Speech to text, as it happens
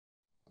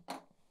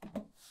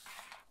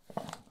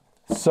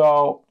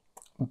So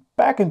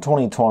back in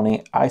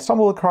 2020, I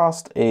stumbled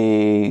across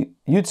a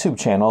YouTube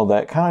channel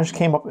that kind of just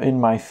came up in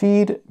my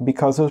feed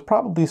because it was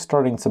probably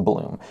starting to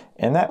bloom.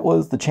 And that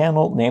was the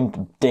channel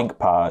named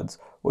DinkPods,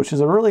 which is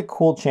a really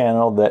cool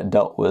channel that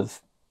dealt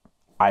with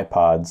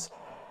iPods.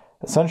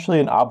 Essentially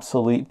an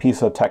obsolete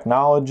piece of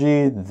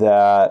technology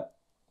that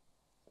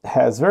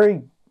has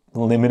very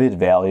limited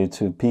value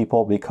to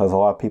people because a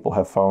lot of people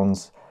have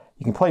phones.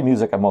 You can play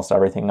music on most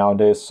everything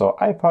nowadays, so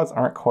iPods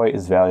aren't quite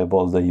as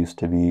valuable as they used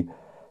to be,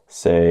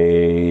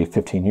 say,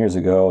 15 years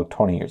ago,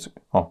 20 years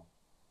ago. Oh,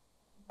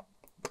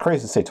 it's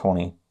crazy to say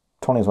 20.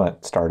 20 is when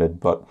it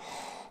started, but,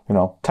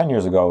 10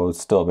 years ago,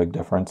 it's still a big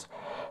difference.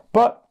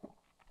 But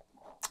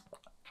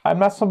I'm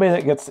not somebody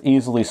that gets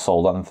easily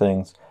sold on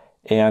things,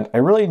 and I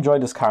really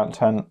enjoyed this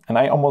content, and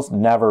I almost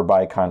never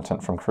buy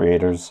content from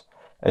creators.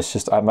 It's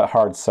just, I'm a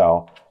hard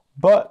sell.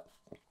 But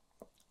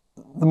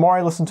the more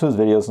I listened to his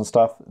videos and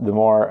stuff, the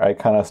more I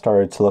kind of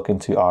started to look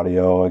into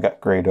audio. I got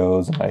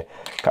Grados and I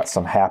got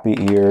some happy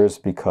ears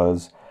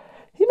because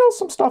he knows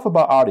some stuff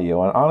about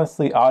audio. And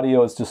honestly,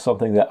 audio is just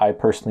something that I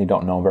personally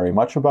don't know very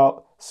much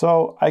about.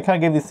 So I kind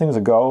of gave these things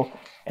a go.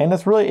 And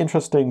it's really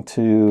interesting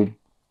to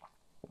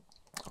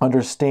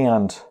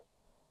understand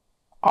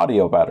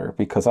audio better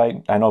because I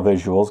know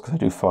visuals because I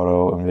do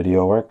photo and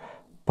video work.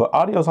 But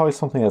audio is always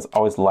something that's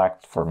always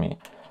lacked for me.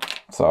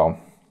 So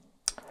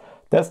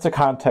that's the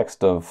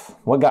context of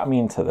what got me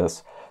into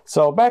this.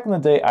 So back in the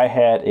day, I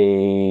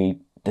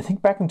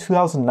think back in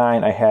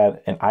 2009, I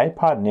had an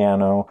iPod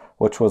Nano,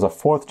 which was a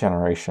 4th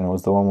generation. It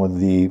was the one with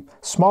the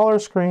smaller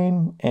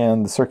screen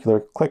and the circular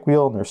click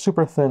wheel, and they're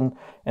super thin,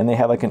 and they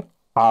had like an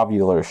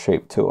ovular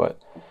shape to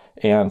it.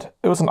 And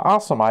it was an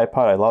awesome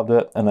iPod. I loved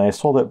it, and I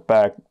sold it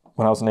back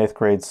when I was in 8th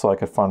grade so I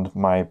could fund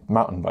my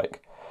mountain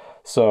bike.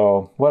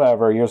 So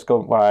whatever, years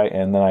go by,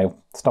 and then I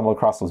stumbled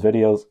across those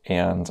videos,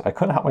 and I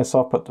couldn't help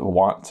myself but to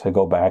want to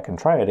go back and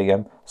try it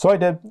again. So I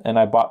did, and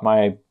I bought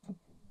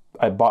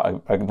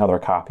another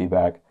copy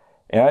back,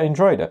 and I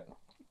enjoyed it.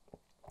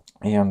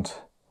 And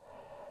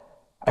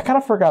I kind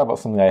of forgot about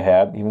something I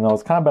had, even though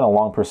it's kind of been a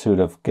long pursuit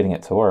of getting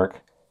it to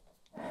work.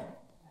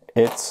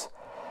 It's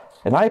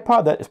an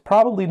iPod that is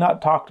probably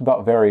not talked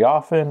about very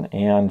often,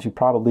 and you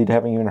probably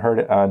haven't even heard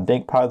it on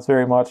DinkPods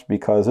very much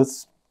because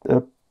it's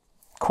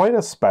quite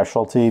a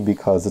specialty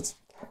because it's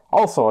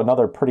also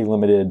another pretty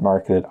limited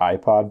marketed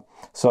iPod.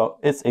 So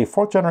it's a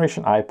 4th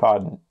generation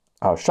iPod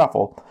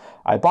Shuffle.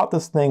 I bought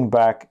this thing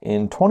back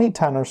in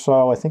 2010 or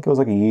so. I think it was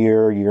like a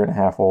year and a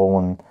half old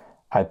when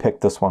I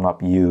picked this one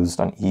up used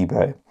on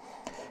eBay.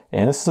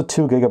 And this is a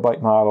 2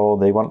 GB model.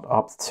 They went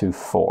up to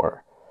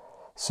 4.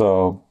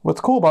 So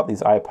what's cool about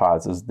these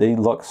iPods is they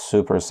look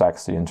super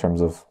sexy in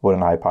terms of what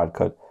an iPod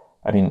could.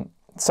 I mean,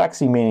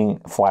 sexy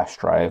meaning flash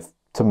drive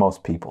to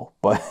most people,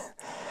 but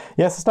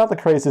yes, it's not the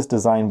craziest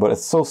design, but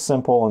it's so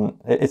simple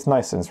and it's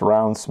nice and it's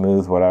round,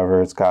 smooth,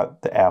 whatever. It's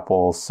got the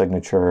Apple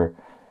signature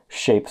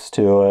shapes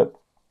to it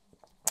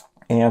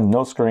and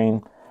no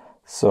screen.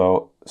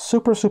 So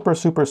super, super,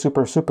 super,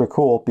 super, super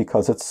cool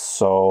because it's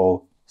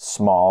so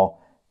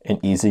small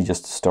and easy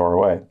just to store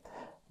away.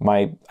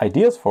 My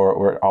ideas for it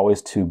were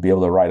always to be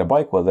able to ride a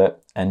bike with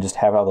it and just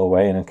have it out of the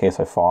way, and in case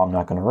I fall, I'm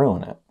not going to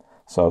ruin it.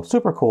 So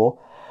super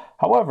cool.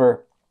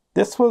 However,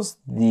 this was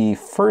the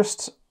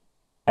first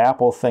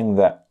Apple thing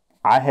that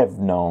I've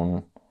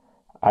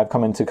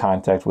come into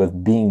contact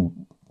with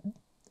being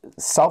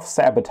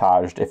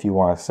self-sabotaged, if you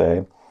want to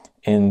say,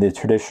 in the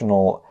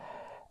traditional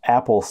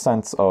Apple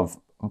sense of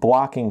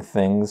blocking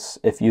things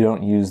if you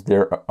don't use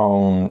their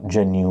own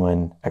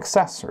genuine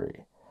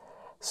accessory.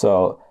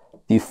 So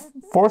the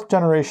 4th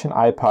generation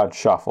iPod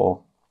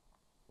Shuffle,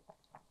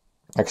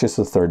 actually it's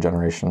the 3rd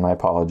generation, my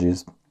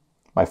apologies.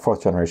 My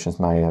 4th generation is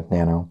my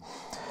Nano.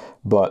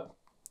 But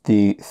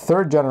the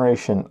 3rd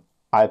generation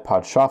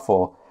iPod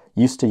Shuffle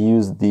used to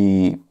use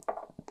the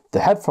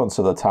headphones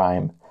at the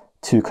time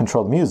to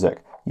control the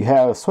music. You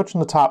have a switch on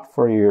the top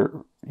for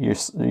your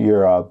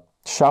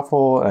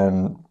shuffle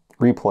and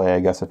replay, I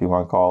guess if you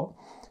want to call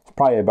it. It's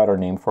probably a better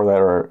name for that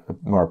or a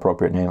more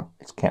appropriate name.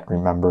 I just can't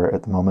remember it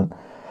at the moment.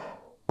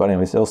 But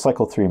anyways, it'll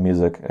cycle through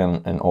music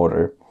in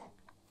order.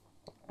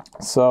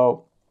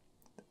 So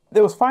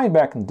it was fine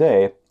back in the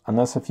day,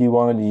 unless if you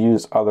wanted to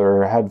use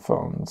other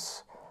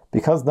headphones.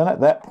 Because then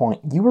at that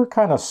point, you were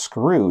kind of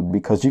screwed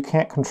because you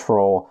can't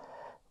control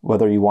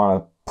whether you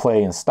want to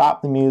play and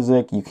stop the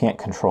music. You can't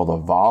control the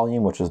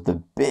volume, which is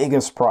the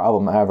biggest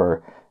problem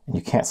ever. And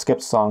you can't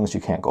skip songs.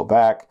 You can't go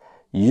back.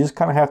 You just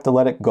kind of have to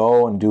let it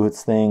go and do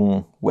its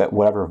thing at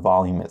whatever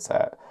volume it's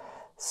at.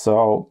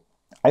 So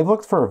I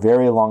looked for a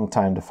very long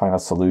time to find a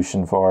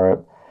solution for it.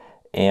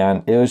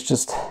 And it was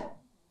just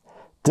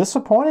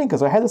disappointing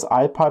because I had this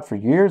iPod for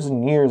years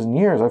and years and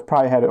years. I've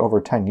probably had it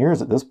over 10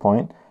 years at this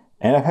point.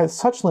 And I've had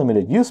such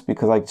limited use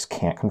because I just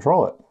can't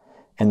control it.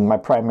 And my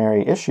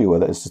primary issue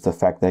with it is just the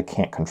fact that I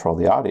can't control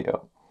the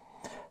audio.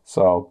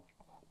 So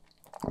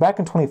back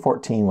in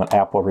 2014, when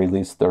Apple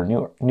released their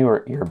newer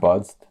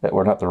earbuds that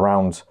were not the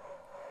round,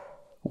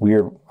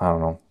 weird, I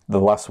don't know,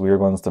 the less weird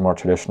ones, the more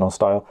traditional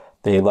style,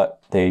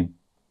 they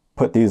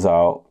put these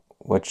out,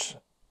 which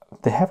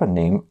they have a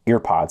name,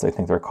 earpods, I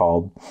think they're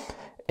called.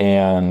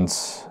 And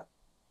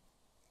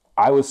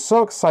I was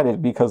so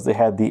excited because they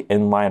had the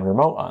inline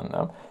remote on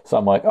them. So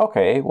I'm like,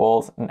 okay, well,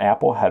 it's an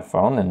Apple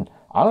headphone. And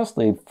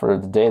honestly, for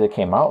the day they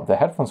came out, the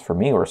headphones for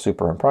me were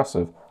super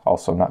impressive.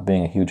 Also, not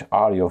being a huge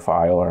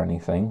audiophile or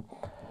anything,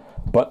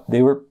 but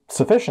they were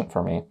sufficient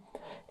for me.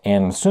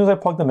 And as soon as I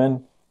plugged them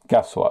in,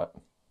 guess what?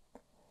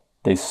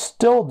 They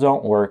still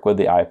don't work with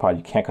the iPod.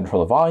 You can't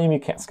control the volume, you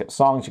can't skip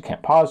songs, you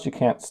can't pause, you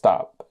can't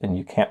stop, and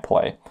you can't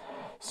play.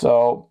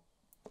 So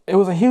it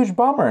was a huge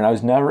bummer, and I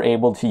was never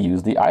able to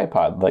use the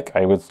iPod like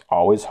I was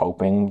always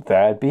hoping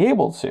that I'd be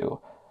able to.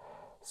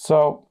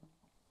 So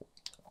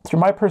through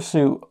my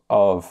pursuit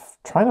of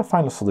trying to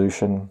find a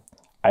solution,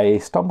 I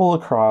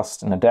stumbled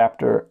across an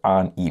adapter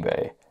on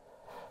eBay.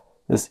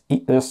 This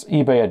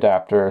eBay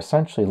adapter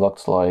essentially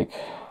looks like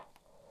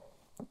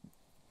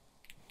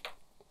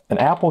an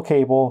Apple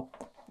cable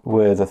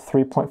with a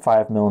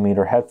 3.5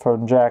 millimeter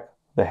headphone jack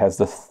that has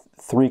the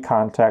 3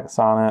 contacts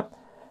on it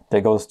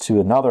that goes to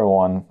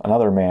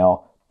another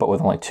male, but with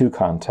only 2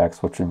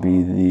 contacts, which would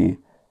be the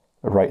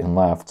right and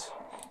left.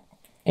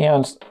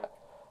 And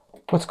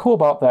what's cool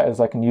about that is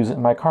I can use it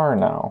in my car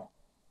now.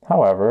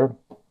 However,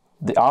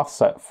 the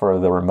offset for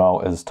the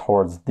remote is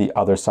towards the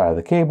other side of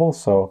the cable,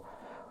 so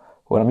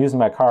when I'm using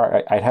my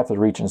car, I'd have to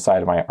reach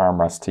inside of my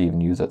armrest to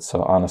even use it,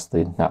 so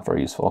honestly, not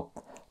very useful.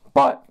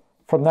 But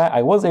from that,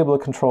 I was able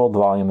to control the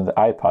volume of the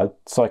iPod,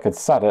 so I could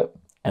set it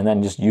and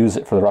then just use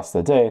it for the rest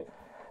of the day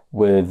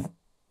with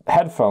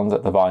headphones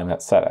at the volume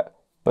that's set at.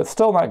 But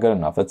still not good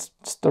enough. It's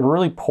just a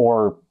really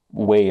poor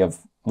way of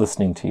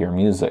listening to your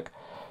music.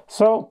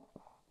 So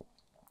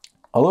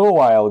a little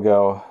while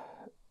ago,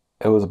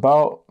 it was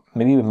about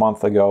maybe a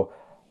month ago,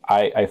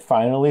 I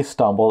finally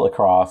stumbled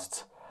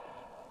across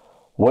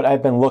what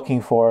I've been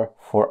looking for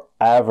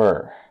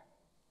forever.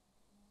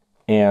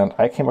 And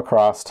I came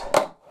across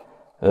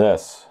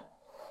this.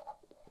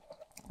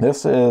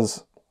 This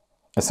is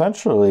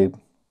essentially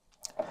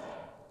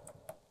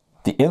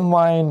the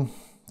inline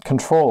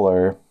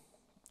controller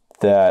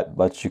that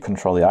lets you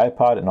control the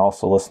iPod and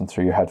also listen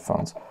through your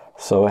headphones.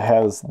 So it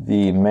has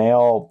the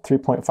male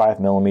 3.5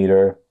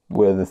 millimeter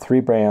with the 3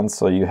 bands,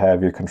 so you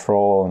have your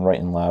control and right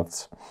and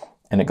left,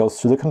 and it goes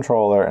through the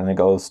controller and it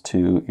goes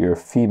to your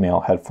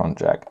female headphone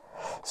jack.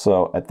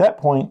 So at that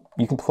point,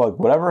 you can plug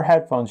whatever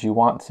headphones you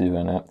want to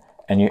in it,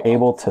 and you're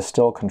able to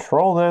still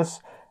control this,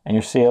 and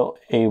you're still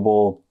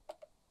able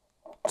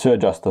to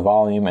adjust the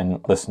volume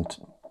and listen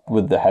to,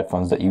 with the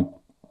headphones that you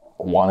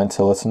wanted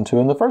to listen to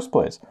in the first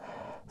place.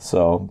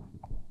 So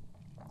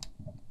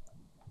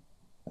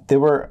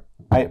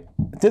I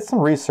did some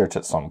research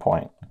at some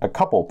point, a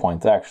couple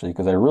points actually,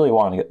 because I really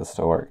wanted to get this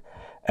to work.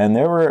 And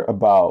there were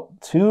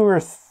about 2 or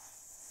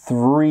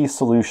 3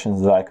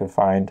 solutions that I could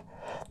find.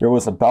 There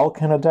was a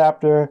Belkin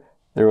adapter,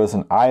 there was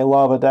an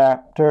iLove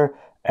adapter,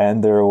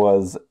 and there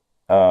was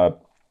a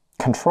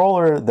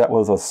controller that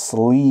was a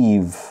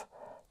sleeve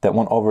that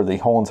went over the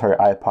whole entire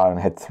iPod and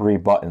had 3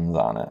 buttons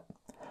on it.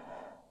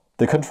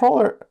 The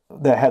controller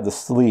that had the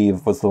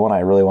sleeve was the one I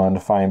really wanted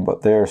to find,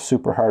 but they're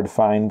super hard to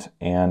find,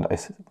 and I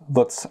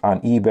looked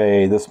on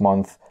eBay this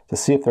month to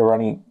see if there were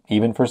any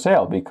even for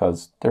sale,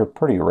 because they're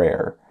pretty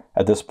rare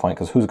at this point,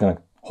 because who's going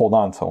to hold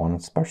on to one,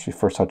 especially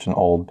for such an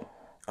old,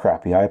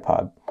 crappy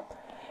iPod.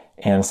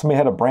 And somebody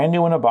had a brand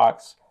new in a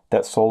box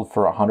that sold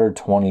for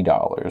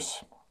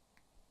 $120.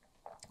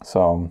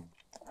 So,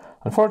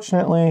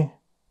 unfortunately,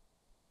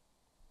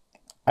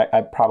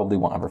 I probably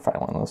won't ever find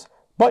one of those.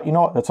 But you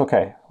know what? That's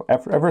okay.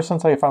 Ever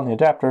since I found the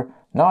adapter,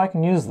 now I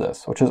can use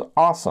this, which is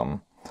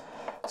awesome.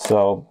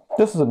 So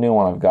this is a new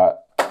one I've got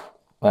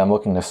that I'm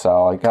looking to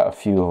sell. I got a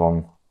few of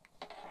them.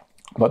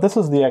 But this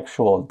is the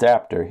actual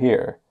adapter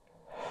here.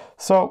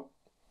 So,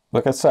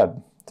 like I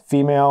said,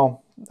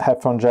 female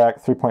headphone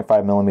jack,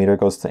 3.5 millimeter,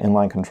 goes to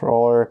inline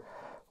controller,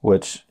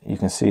 which you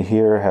can see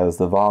here has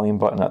the volume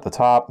button at the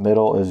top.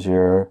 Middle is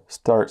your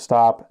start,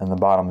 stop, and the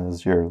bottom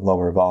is your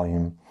lower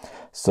volume.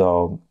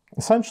 So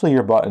essentially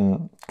your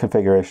button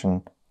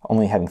configuration,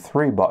 only having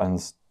 3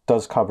 buttons,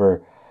 does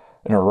cover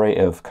an array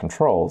of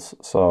controls.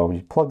 So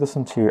you plug this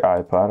into your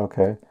iPod,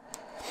 okay.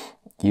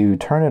 You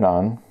turn it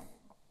on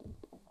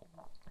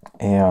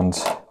and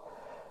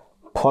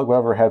plug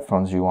whatever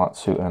headphones you want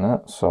to in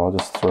it. So I'll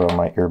just throw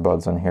my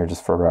earbuds in here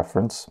just for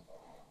reference.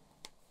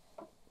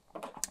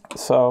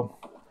 So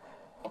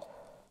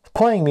it's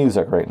playing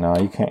music right now.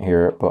 You can't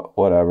hear it, but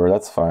whatever,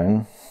 that's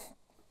fine.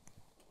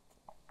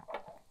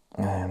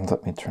 And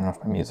let me turn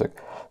off my music.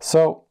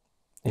 So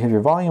you have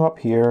your volume up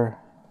here.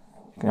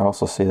 You can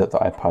also see that the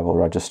iPod will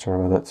register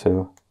with it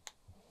too.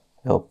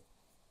 It'll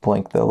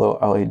blink the little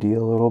LED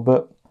a little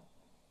bit.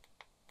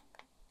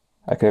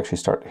 I could actually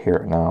start to hear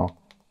it now.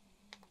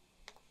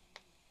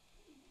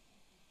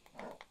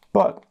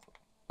 But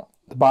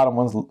the bottom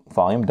one's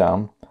volume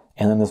down,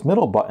 and then this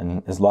middle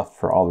button is left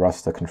for all the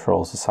rest of the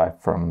controls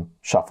aside from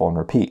shuffle and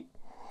repeat.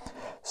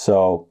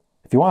 So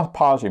if you want to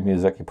pause your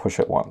music, you push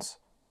it once.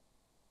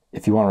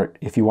 If you want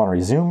to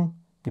resume,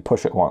 you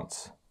push it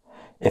once.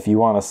 If you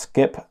want to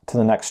skip to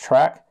the next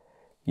track,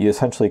 you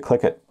essentially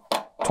click it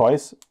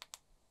twice,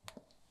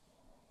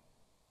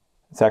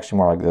 It's actually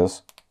more like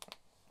this.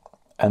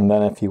 And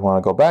then if you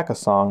want to go back a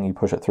song, you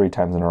push it 3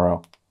 times in a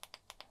row.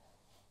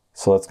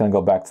 So it's going to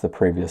go back to the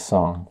previous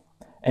song.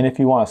 And if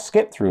you want to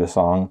skip through a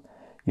song,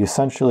 you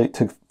essentially,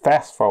 to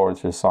fast forward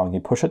through the song, you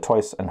push it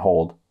twice and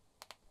hold.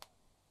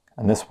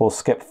 And this will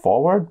skip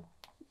forward.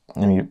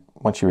 And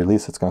once you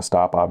release, it's going to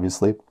stop,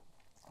 obviously.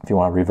 If you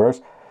want to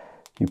reverse,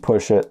 you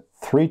push it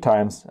 3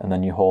 times and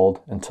then you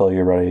hold until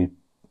you're ready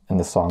in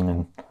the song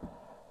and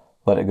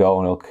let it go,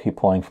 and it'll keep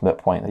playing from that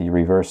point that you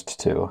reversed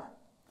to.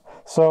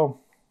 So,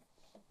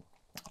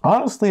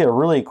 honestly, a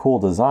really cool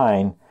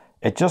design.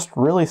 It just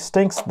really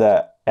stinks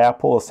that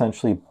Apple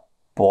essentially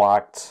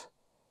blocked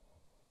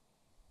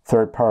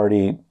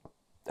third-party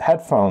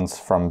headphones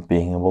from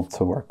being able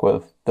to work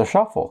with the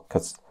Shuffle,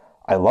 because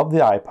I love the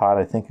iPod.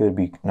 I think it would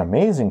be an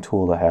amazing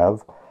tool to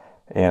have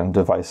and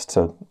device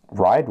to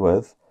ride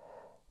with.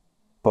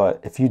 But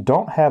if you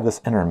don't have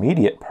this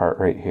intermediate part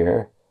right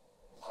here,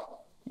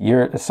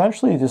 you're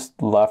essentially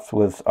just left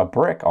with a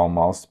brick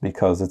almost,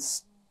 because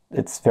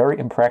it's very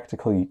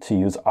impractical to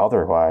use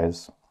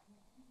otherwise.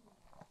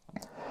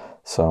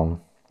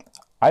 So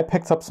I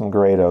picked up some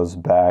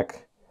Grados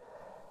back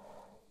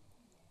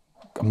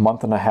a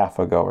month and a half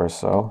ago or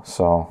so.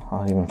 So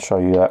I'll even show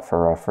you that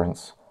for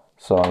reference.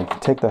 So you can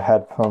take the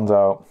headphones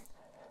out.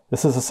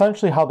 This is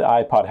essentially how the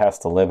iPod has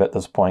to live at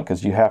this point,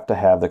 because you have to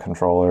have the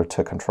controller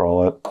to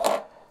control it.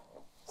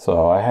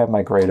 So I have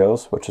my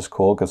Grados, which is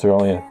cool because they're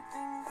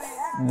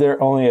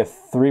only a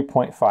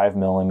 3.5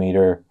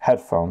 millimeter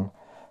headphone.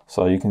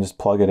 So you can just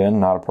plug it in,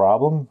 not a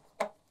problem.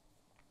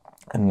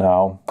 And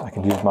now I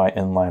can use my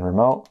inline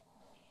remote.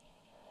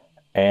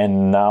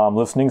 And now I'm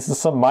listening to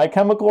some My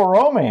Chemical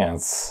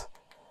Romance.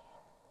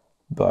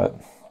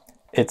 But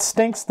it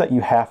stinks that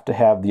you have to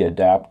have the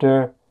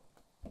adapter,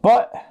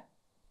 but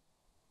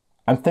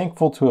I'm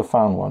thankful to have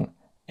found one.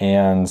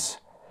 And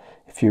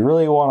if you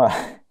really want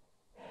to,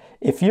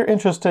 if you're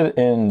interested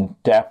in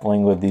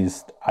dabbling with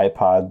these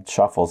iPod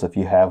shuffles, if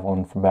you have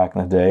one from back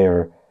in the day,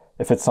 or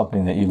if it's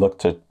something that you look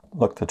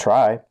to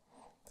try,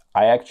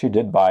 I actually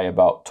did buy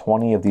about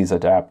 20 of these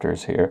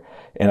adapters here,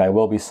 and I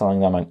will be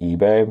selling them on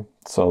eBay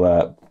so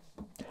that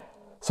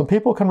some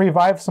people can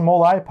revive some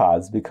old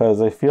iPods,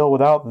 because I feel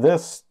without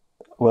this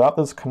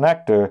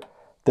connector,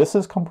 this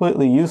is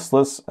completely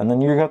useless, and then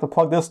you have to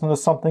plug this into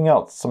something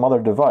else, some other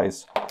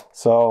device.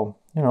 So,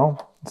 you know,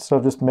 instead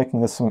of just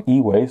making this some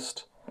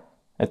e-waste,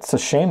 it's a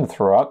shame to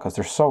throw out because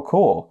they're so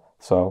cool.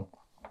 So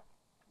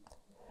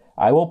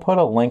I will put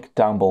a link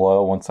down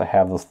below once I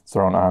have this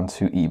thrown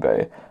onto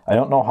eBay. I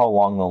don't know how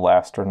long they'll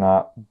last or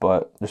not,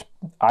 but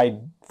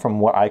from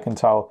what I can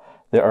tell,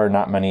 there are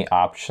not many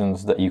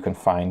options that you can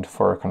find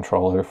for a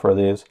controller for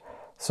these.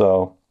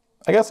 So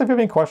I guess if you have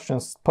any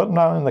questions, put them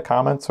down in the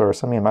comments or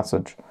send me a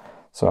message.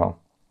 So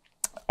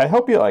I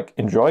hope you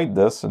enjoyed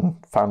this and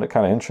found it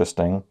kind of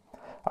interesting.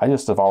 I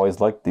just have always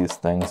liked these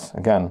things.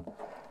 Again,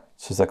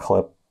 it's just a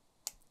clip,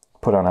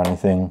 put on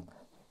anything.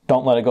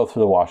 Don't let it go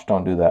through the wash,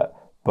 don't do that.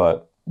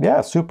 But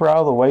yeah, super out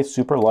of the way,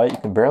 super light. You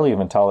can barely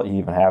even tell that you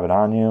even have it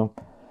on you.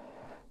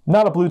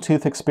 Not a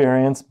Bluetooth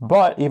experience,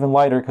 but even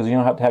lighter because you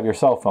don't have to have your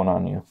cell phone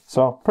on you.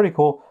 So pretty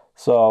cool.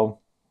 So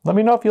let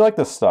me know if you like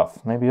this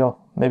stuff. Maybe I'll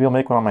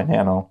make one on my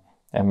Nano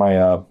and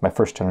my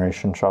first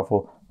generation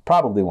shuffle.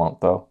 Probably won't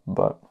though,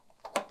 but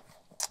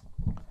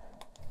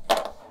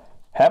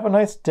have a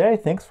nice day.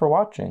 Thanks for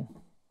watching.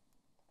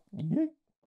 Yeet.